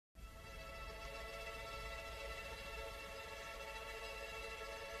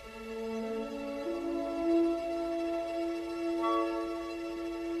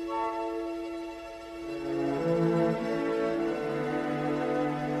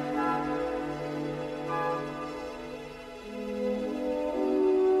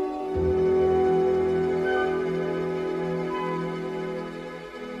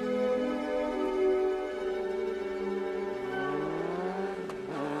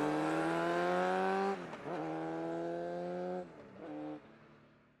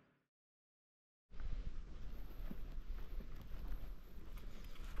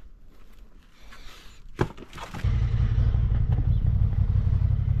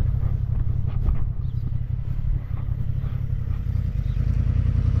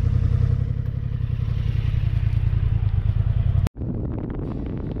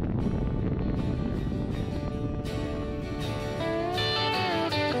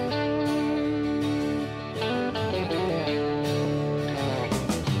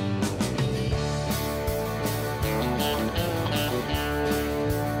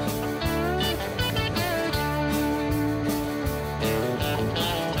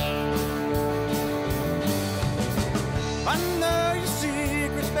I know your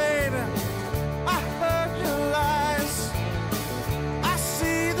secrets, baby. I heard your lies. I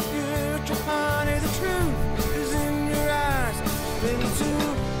see the future, honey. The truth is in your eyes. Been too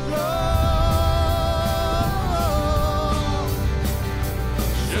long.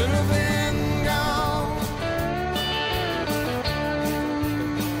 Should have been gone.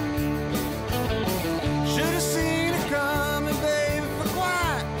 Should have seen it coming, baby, for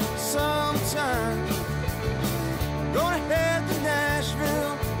quite some time. Gonna head to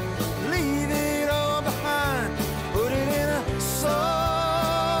Nashville, leave it all behind, put it in a song.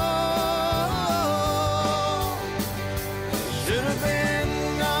 Should have been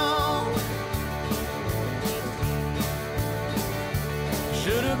gone.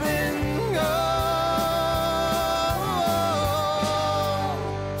 Should have been gone.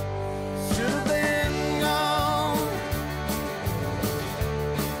 Should have been gone.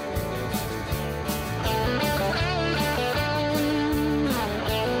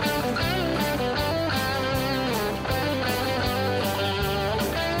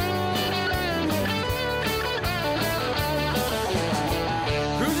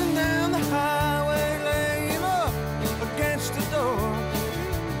 Cruising down the highway, laying up against the door,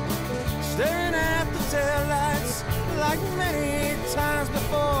 staring at the taillights like many times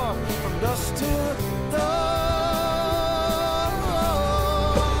before, from dusk till dawn.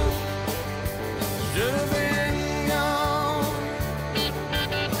 Should have been gone.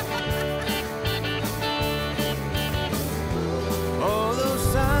 All those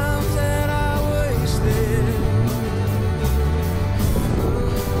times that I wasted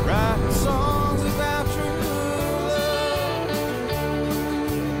writing songs about true love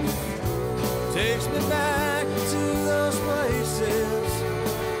takes me back to those places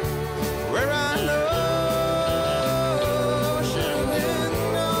where I know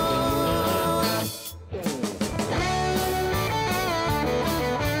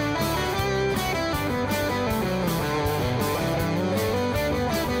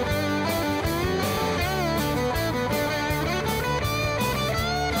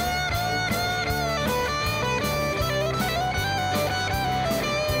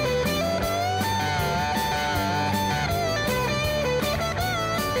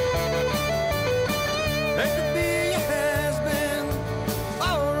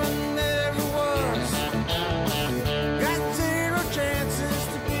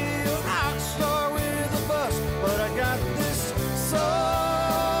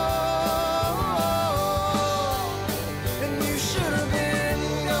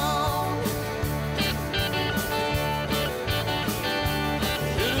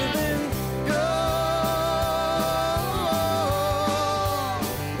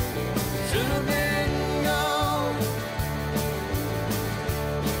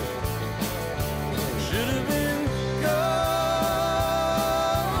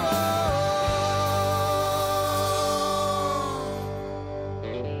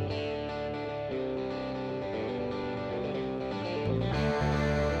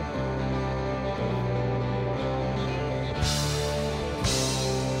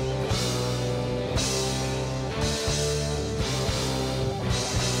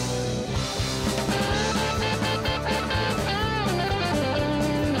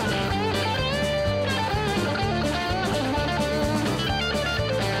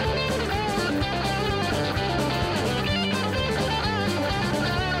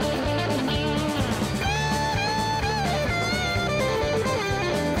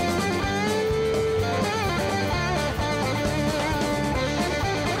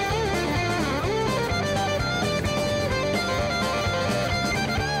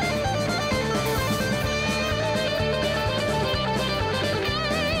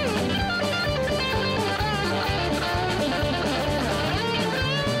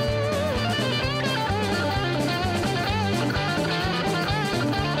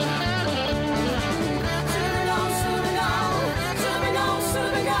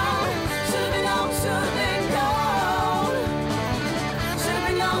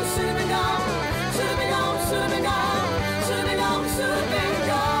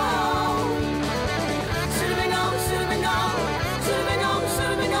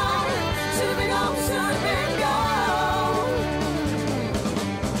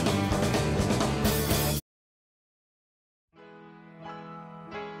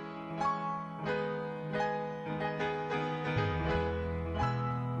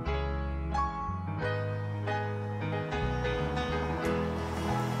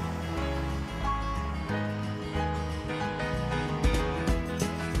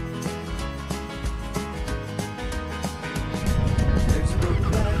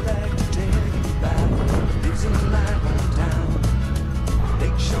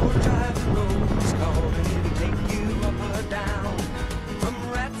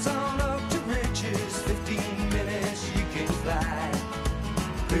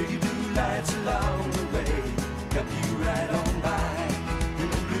Pretty blue lights along the way kept you right on by.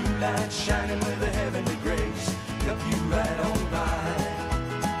 And the blue lights shining with a heavenly grace kept you right on by.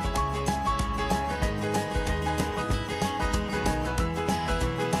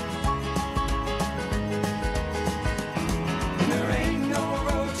 And there ain't no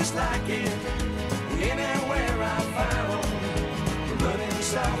road just like it anywhere I found. Running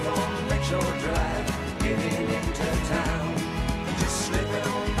south on Lakeshore Drive, getting into town, just slipping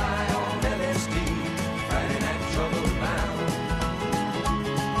on by on LSD, riding that trouble bound.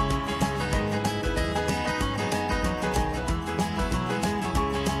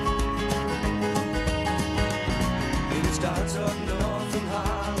 And it starts up north in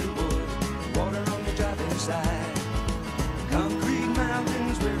Hollywood, water on the driving side, concrete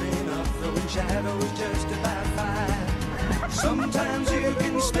mountains rearing up, throwing shadows just about 5. Sometimes you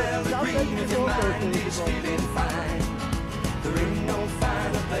can smell the green if your mind is feeling fine. There ain't no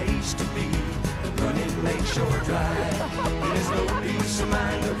finer place to be than running Lakeshore Drive. There's no peace of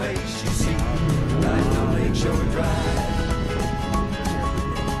mind, the place you see, riding on Lakeshore Drive.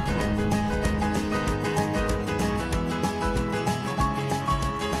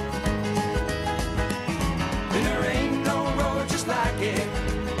 And there ain't no road just like it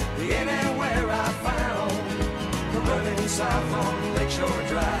anywhere I found. Running south on Lakeshore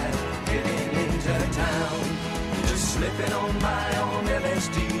Drive, getting into town, just slipping on by on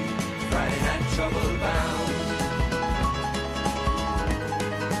LSD, riding that trouble bound.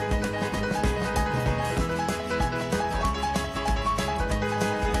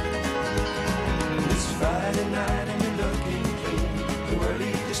 It's Friday night and you're looking clean, too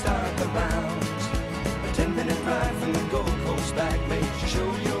early to start the rounds. A 10-minute ride from the Gold Coast back makes you show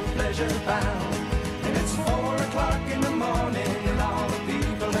your pleasure bound. And it's 4 o'clock in the morning and all the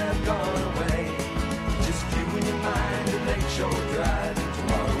people have gone away. Just you and your mind at Lakeshore Drive, and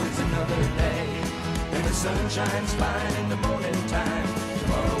tomorrow is another day. And the sun shines fine in the morning time,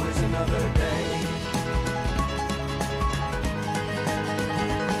 tomorrow is another day.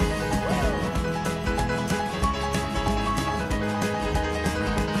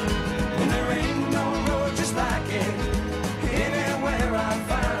 And there ain't no road just like it anywhere I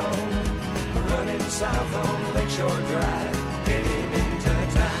found. Running south on Lakeshore Drive, getting into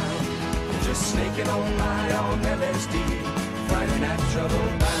town, just sneaking on by on LSD, fighting that trouble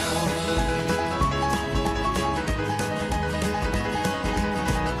bound.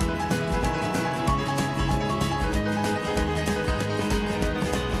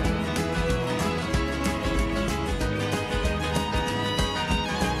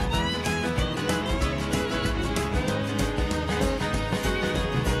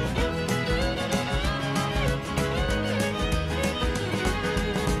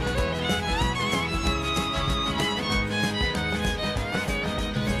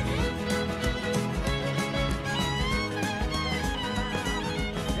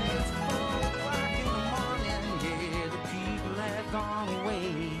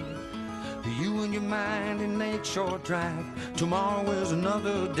 Lakeshore Drive, tomorrow is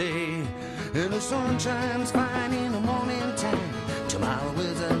another day. And the sun shines fine in the morning time, tomorrow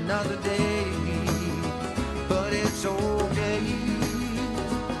is another day. But it's okay.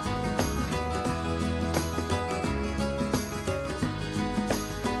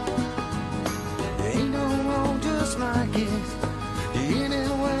 There ain't no road just like it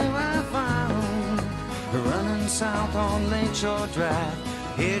anywhere I found. Running south on Lakeshore Drive,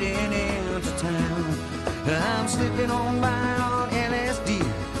 heading into town. I'm slipping on by on LSD,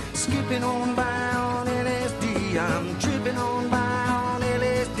 skipping on by on LSD. I'm tripping on by on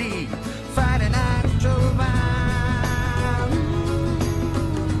LSD, fighting that trouble bound.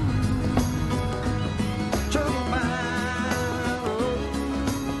 Trouble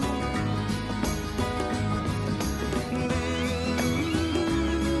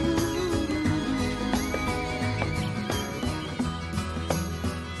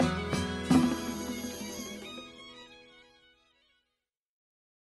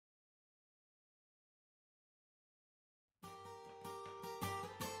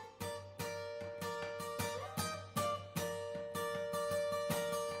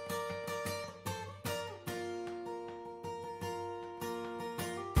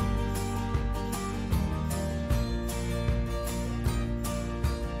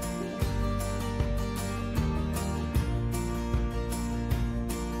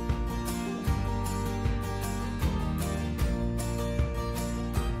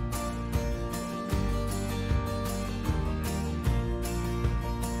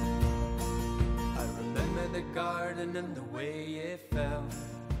garden and the way it fell.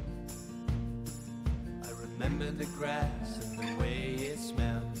 I remember the grass and the way it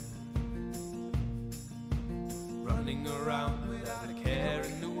smelled.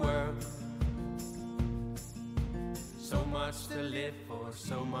 live for,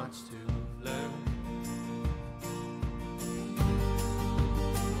 so much to learn.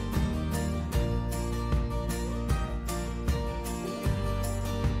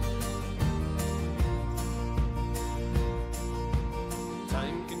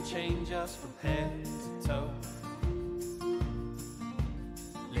 Time can change us from head to toe.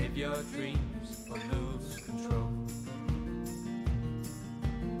 Live your dreams or lose control.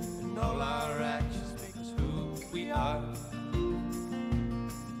 And all our actions make us who we are.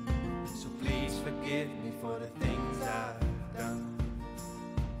 So please forgive me for the things I've done.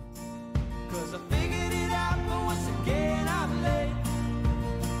 'Cause I figured it out, but once again I'm late.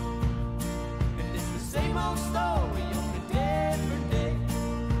 And it's the same old story on a different day.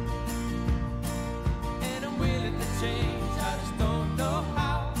 And I'm willing to change, I just don't know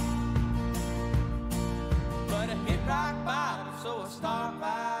how. But I hit rock bottom, so I start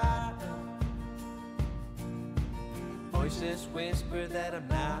right now. Voices whisper that I'm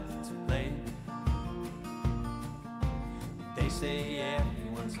not to blame. They say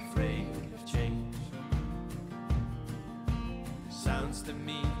everyone's afraid of change. Sounds to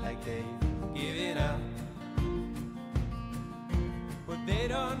me like they've given up. But they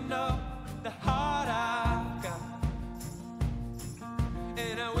don't know the heart I've got.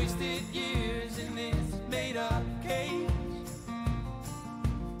 And I wasted years in this made-up cage.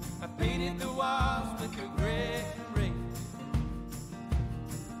 I painted the walls with regret and rage.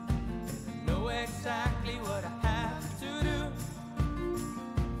 I know exactly what I have to do.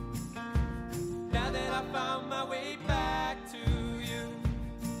 Now that I found my way back to you.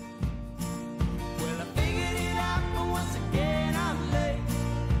 Well, I figured it out, but once again I'm late.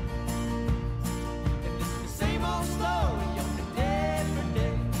 And it's the same old story on a different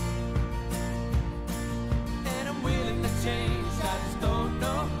day. And I'm willing to change, I just don't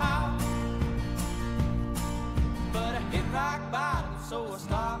know how. But I hit rock bottom, so I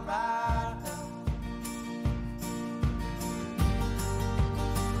start right now.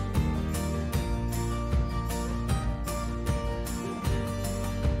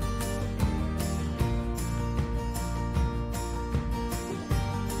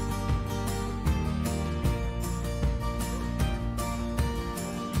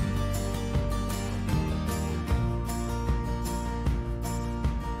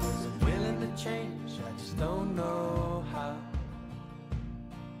 Change, I just don't know how.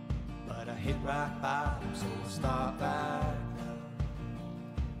 But I hit rock bottom, so I'll start right now.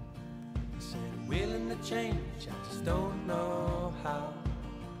 I said I'm willing to change, I just don't know how.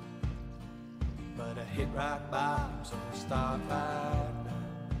 But I hit rock bottom, so I'll start right now.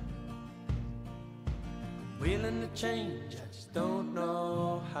 I'm willing to change, I just don't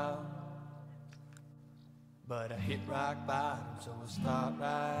know how. But I hit rock bottom, so I'll start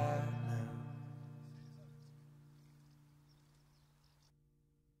right now.